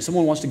sidechain and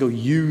someone wants to go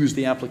use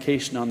the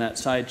application on that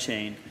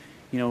sidechain,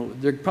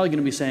 they're probably going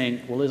to be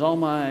saying, well, is all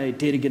my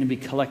data going to be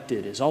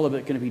collected? Is all of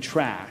it going to be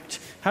tracked?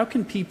 how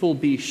can people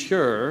be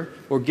sure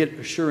or get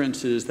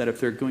assurances that if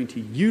they're going to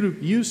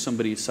use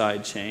somebody's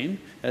sidechain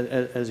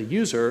as a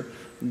user,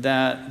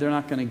 that they're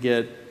not going to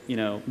get,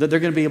 that they're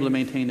going to be able to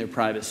maintain their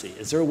privacy?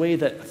 Is there a way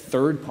that a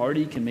third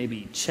party can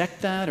maybe check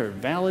that or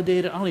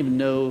validate it? I don't even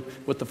know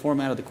what the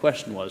format of the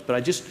question was, but I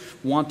just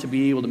want to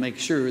be able to make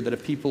sure that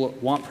if people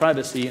want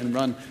privacy and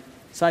run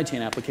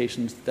sidechain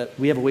applications, that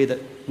we have a way that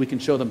we can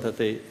show them that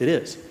it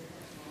is.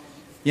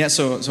 Yeah,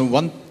 so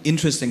one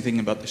interesting thing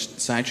about the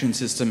sidechain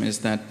system is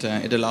that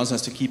it allows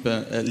us to keep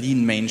a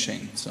lean main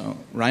chain. So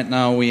right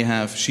now we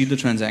have shielded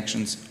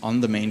transactions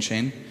on the main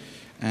chain,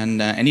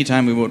 and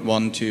anytime we would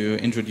want to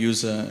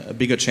introduce a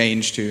bigger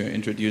change, to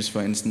introduce,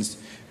 for instance,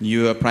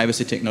 newer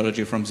privacy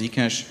technology from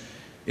Zcash,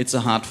 it's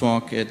a hard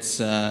fork, it's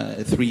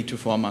a 3 to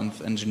 4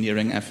 month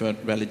engineering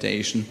effort,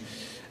 validation.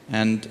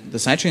 And the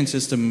sidechain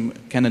system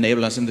can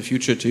enable us in the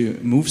future to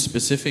move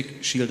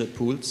specific shielded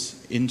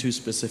pools into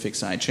specific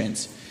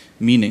sidechains.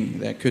 Meaning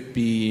there could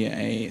be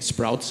a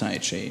Sprout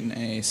sidechain,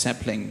 a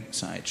Sapling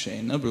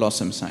sidechain, a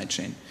Blossom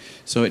sidechain.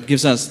 So it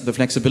gives us the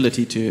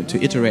flexibility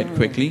to iterate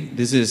quickly.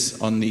 This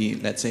is on the,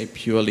 let's say,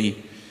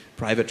 purely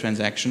private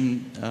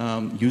transaction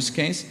use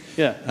case.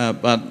 Yeah.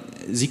 But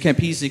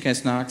ZKP, ZK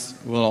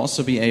Snarks will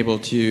also be able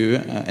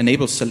to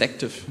enable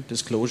selective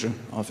disclosure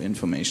of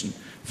information.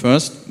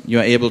 First,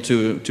 you're able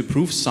to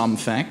prove some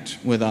fact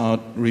without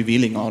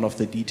revealing all of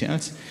the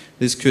details.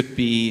 This could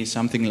be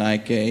something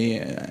like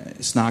a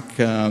Snark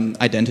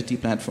identity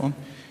platform.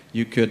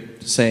 You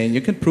could say,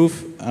 you can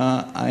prove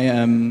I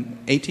am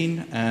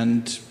 18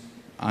 and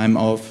I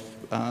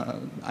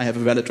have a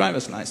valid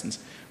driver's license,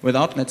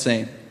 without, let's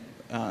say,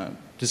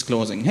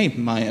 disclosing, hey,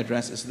 my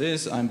address is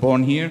this, I'm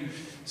born here.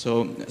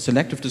 So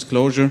selective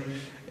disclosure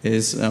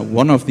is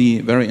one of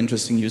the very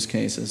interesting use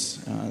cases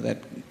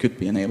that could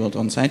be enabled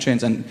on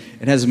sidechains, and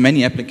it has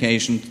many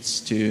applications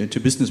to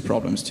business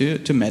problems,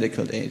 to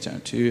medical data,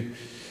 to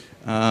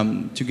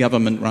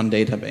government-run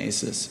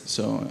databases.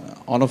 So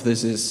all of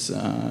this is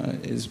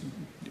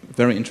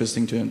very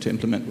interesting to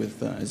implement with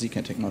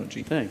ZK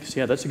technology. Thanks.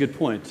 Yeah, that's a good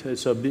point.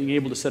 So being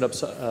able to set up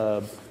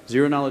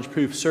zero-knowledge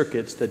proof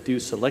circuits that do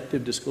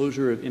selective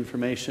disclosure of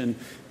information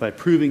by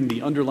proving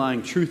the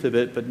underlying truth of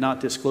it, but not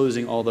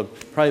disclosing all the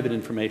private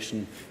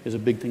information, is a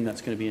big thing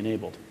that's going to be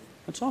enabled.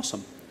 That's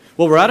awesome.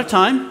 Well, we're out of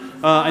time.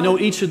 I know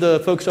each of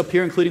the folks up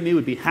here, including me,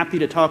 would be happy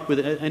to talk with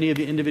any of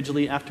you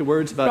individually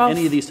afterwards about Rolf,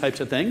 any of these types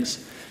of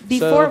things.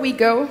 Before we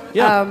go,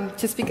 yeah.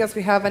 just because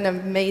we have an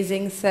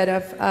amazing set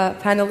of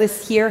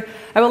panelists here,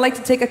 I would like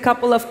to take a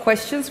couple of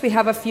questions. We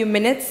have a few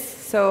minutes,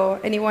 so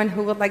anyone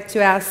who would like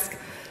to ask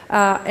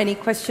any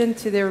question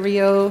to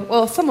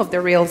the some of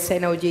the real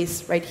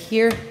Zen-OGs right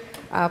here,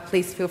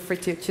 please feel free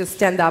to just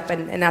stand up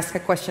and ask a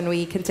question.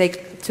 We can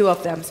take 2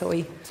 of them, so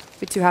we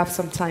do have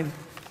some time.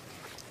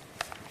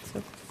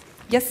 So,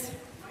 yes?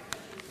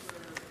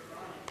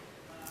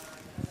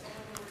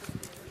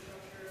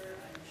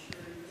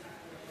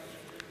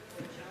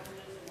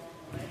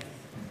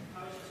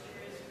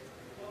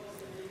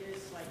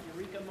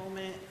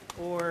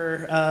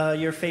 Or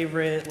your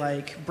favorite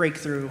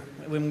breakthrough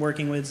when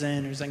working with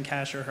Zen or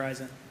Zencash or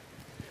Horizen?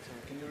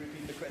 Can you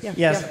repeat the question?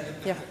 Yes.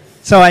 Yeah.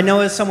 So I know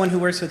as someone who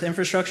works with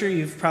infrastructure,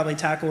 you've probably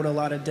tackled a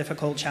lot of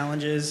difficult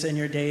challenges in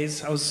your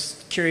days. I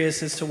was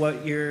curious as to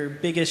what your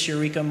biggest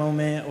eureka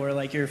moment or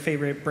your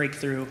favorite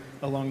breakthrough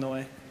along the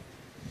way.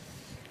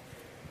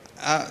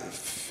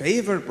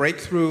 Favorite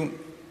breakthrough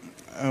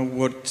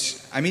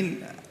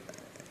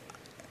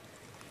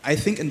I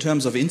think in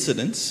terms of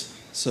incidents.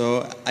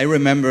 So I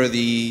remember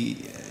the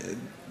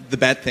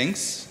bad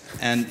things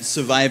and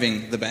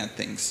surviving the bad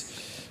things.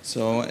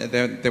 So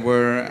there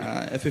were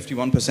a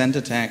 51%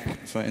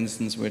 attack, for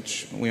instance,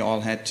 which we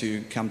all had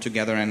to come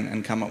together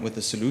and come up with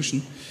a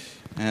solution.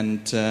 And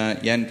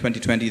in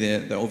 2020,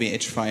 the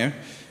OVH fire.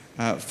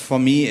 For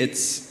me,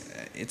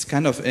 it's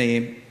kind of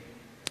a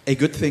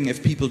good thing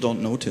if people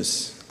don't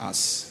notice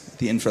us,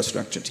 the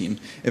infrastructure team.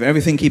 If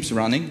everything keeps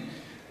running,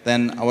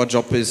 then our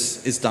job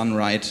is done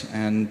right.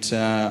 And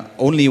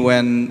only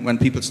when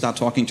people start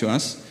talking to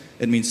us,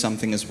 it means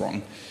something is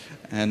wrong.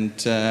 And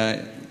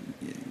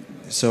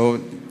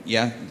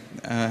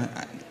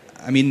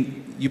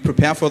you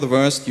prepare for the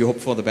worst, you hope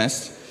for the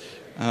best.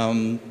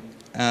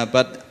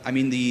 But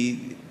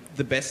the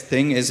best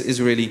thing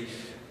is really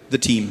the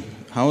team,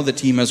 how the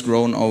team has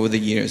grown over the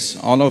years,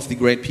 all of the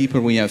great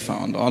people we have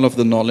found, all of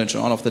the knowledge,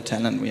 all of the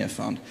talent we have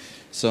found.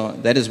 So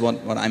that is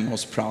what I'm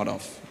most proud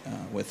of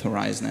with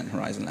Horizen and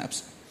Horizen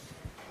Labs.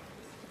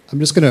 I'm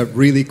just going to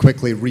really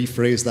quickly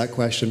rephrase that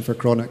question for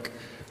Chronic.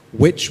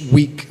 Which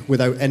week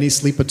without any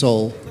sleep at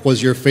all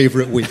was your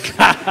favorite week?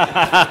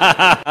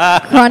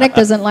 Chronic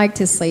doesn't like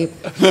to sleep.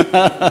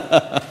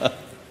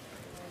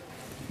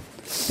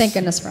 Thank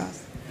goodness for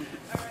us.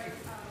 All right.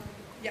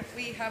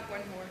 We have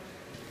one more.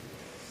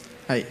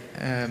 Hi.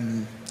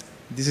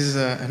 This is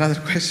another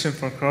question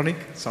for Chronic.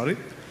 Sorry.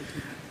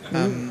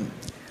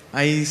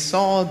 I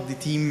saw the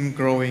team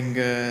growing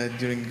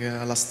during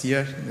last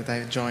year that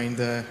I joined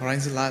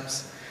Horizen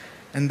Labs,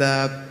 and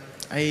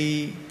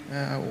I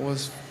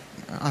was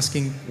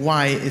asking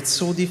why it's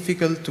so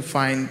difficult to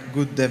find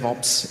good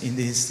DevOps in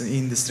this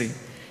industry.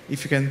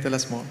 If you can tell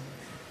us more.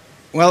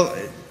 Well,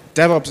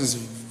 DevOps is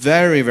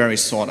very, very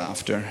sought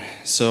after.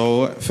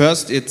 So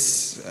first,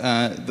 it's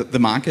the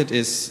market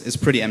is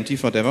pretty empty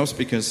for DevOps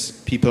because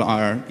people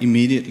are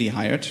immediately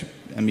hired,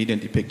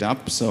 immediately picked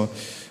up. So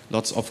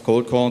lots of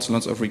cold calls,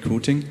 lots of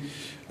recruiting.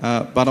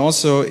 But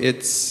also,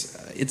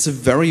 it's a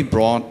very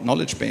broad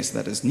knowledge base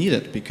that is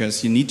needed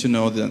because you need to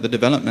know the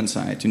development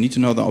side, you need to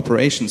know the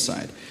operation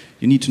side,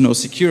 you need to know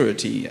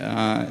security.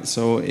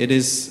 So it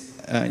is,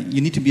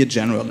 you need to be a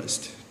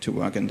generalist to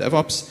work in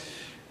DevOps.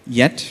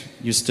 Yet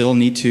you still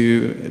need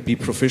to be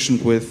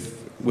proficient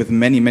with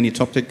many, many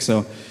topics.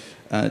 So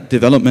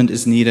development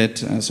is needed.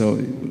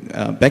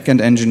 Backend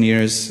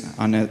engineers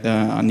are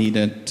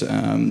needed.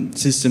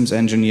 Systems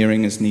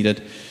engineering is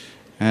needed,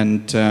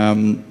 and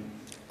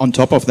on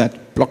top of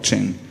that,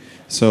 blockchain.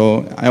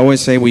 So I always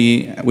say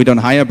we don't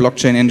hire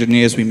blockchain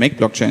engineers, we make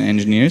blockchain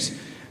engineers.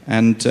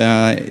 And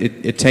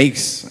it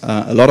takes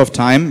a lot of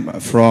time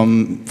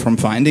from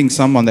finding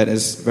someone that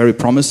is very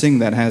promising,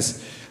 that has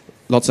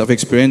lots of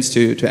experience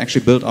to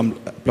actually build on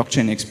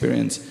blockchain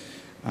experience.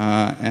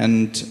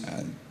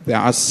 There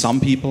are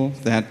some people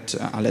that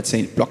are, let's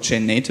say,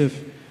 blockchain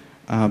native,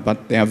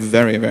 but they are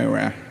very, very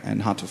rare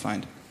and hard to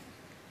find.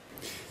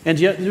 And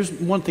yeah, there's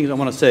one thing I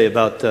want to say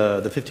about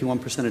the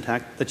 51%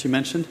 attack that you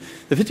mentioned.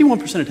 The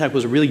 51% attack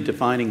was a really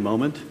defining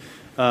moment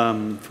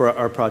for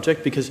our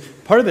project because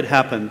part of it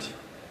happened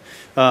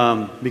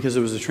because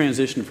there was a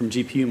transition from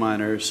GPU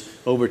miners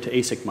over to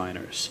ASIC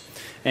miners.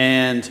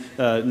 And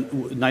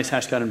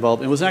NiceHash got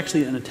involved. It was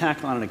actually an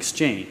attack on an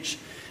exchange.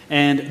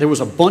 And there was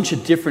a bunch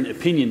of different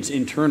opinions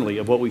internally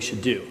of what we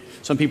should do.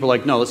 Some people are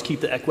like, no, let's keep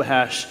the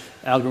Equihash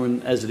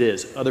algorithm as it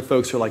is. Other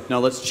folks are like, no,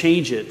 let's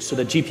change it so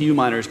that GPU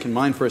miners can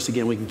mine for us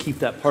again. We can keep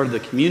that part of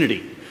the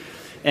community.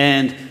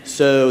 And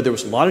so there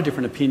was a lot of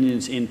different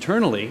opinions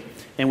internally.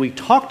 And we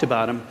talked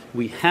about them.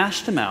 We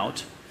hashed them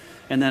out.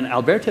 And then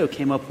Alberto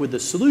came up with the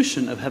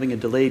solution of having a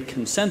delayed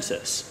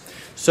consensus.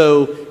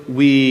 So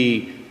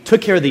we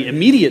took care of the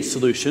immediate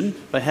solution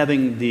by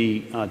having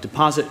the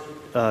deposit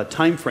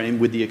time frame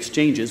with the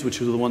exchanges, which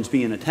were the ones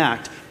being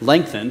attacked,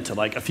 lengthened to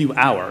like a few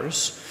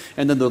hours.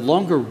 And then the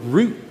longer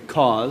root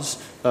cause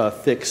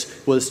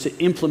fix was to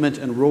implement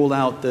and roll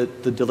out the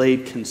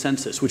delayed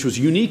consensus, which was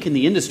unique in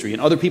the industry,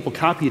 and other people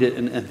copied it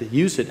and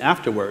used it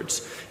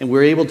afterwards. And we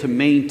were able to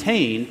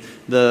maintain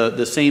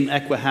the same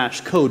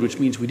Equihash code, which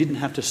means we didn't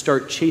have to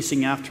start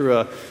chasing after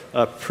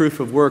a proof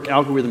of work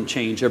algorithm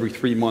change every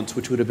 3 months,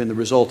 which would have been the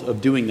result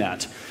of doing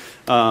that.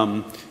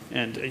 I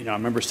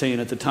remember saying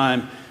at the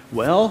time,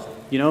 well,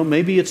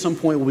 maybe at some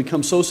point we'll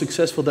become so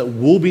successful that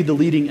we'll be the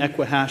leading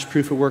Equihash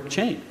proof of work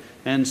chain.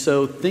 And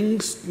so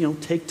things,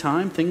 take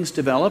time, things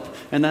develop,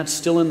 and that's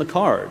still in the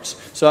cards.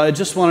 So I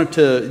just wanted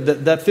to,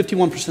 that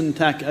 51%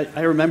 attack,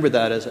 I remember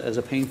that as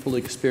a painful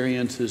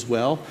experience as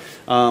well.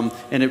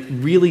 And it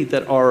really,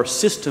 that our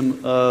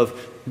system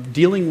of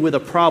dealing with a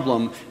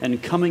problem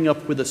and coming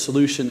up with a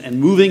solution and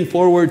moving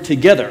forward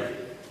together,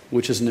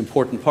 which is an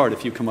important part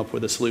if you come up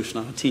with a solution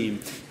on a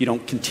team. You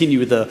don't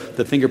continue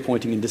the finger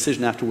pointing and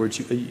decision afterwards,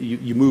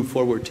 you move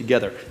forward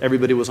together.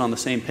 Everybody was on the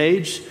same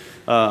page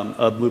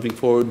of moving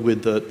forward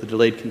with the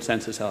delayed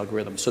consensus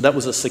algorithm. So that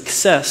was a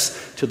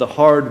success to the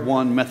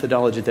hard-won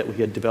methodology that we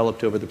had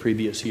developed over the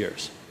previous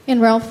years.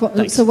 And Ralph,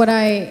 Thanks. so what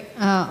I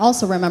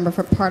also remember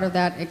for part of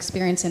that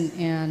experience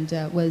and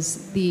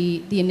was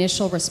the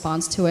initial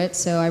response to it.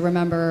 So I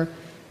remember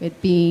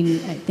it being,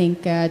 I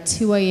think,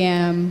 2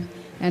 a.m.,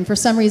 and for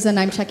some reason,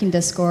 I'm checking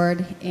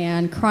Discord,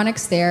 and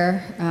Chronic's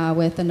there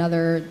with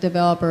another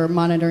developer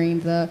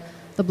monitoring the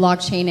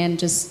blockchain and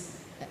just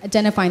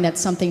identifying that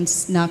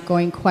something's not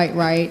going quite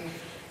right.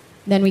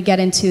 Then we get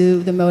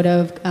into the mode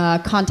of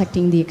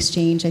contacting the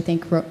exchange. I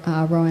think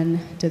Rowan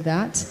did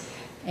that.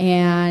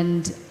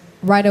 And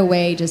right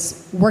away,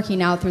 just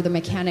working out through the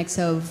mechanics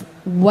of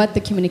what the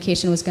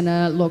communication was going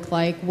to look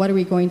like, what are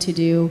we going to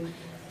do.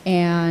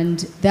 And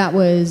that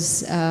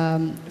was,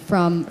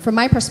 from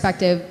my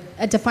perspective,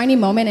 a defining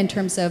moment in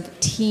terms of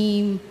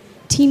team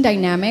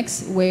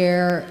dynamics,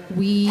 where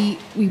we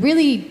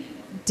really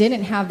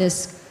didn't have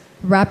this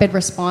rapid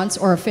response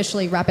or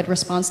officially rapid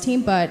response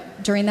team,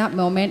 but during that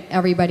moment,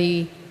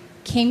 everybody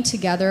came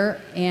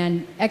together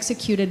and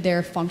executed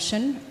their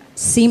function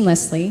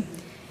seamlessly.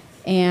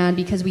 And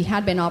because we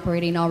had been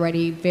operating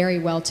already very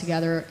well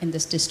together in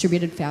this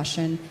distributed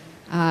fashion,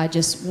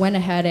 just went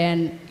ahead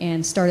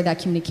and started that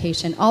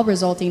communication, all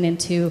resulting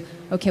into,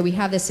 okay, we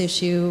have this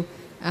issue.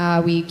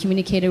 We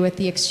communicated with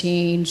the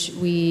exchange.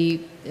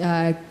 We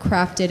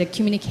crafted a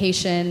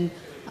communication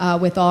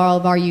with all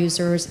of our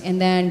users, and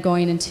then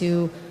going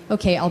into,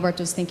 okay,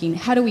 Alberto's thinking,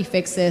 how do we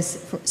fix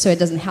this so it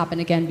doesn't happen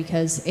again?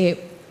 Because if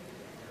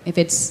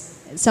it's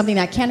something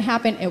that can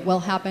happen, it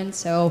will happen.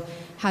 So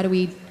how do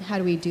we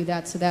do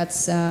that? So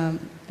that's a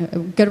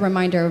good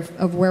reminder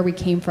of where we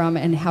came from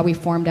and how we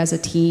formed as a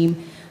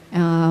team.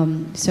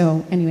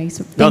 So anyway,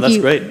 so thank you. No, that's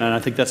great, and I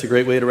think that's a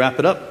great way to wrap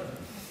it up.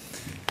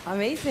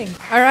 Amazing.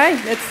 All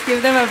right, let's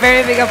give them a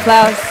very big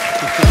applause,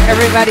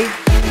 everybody.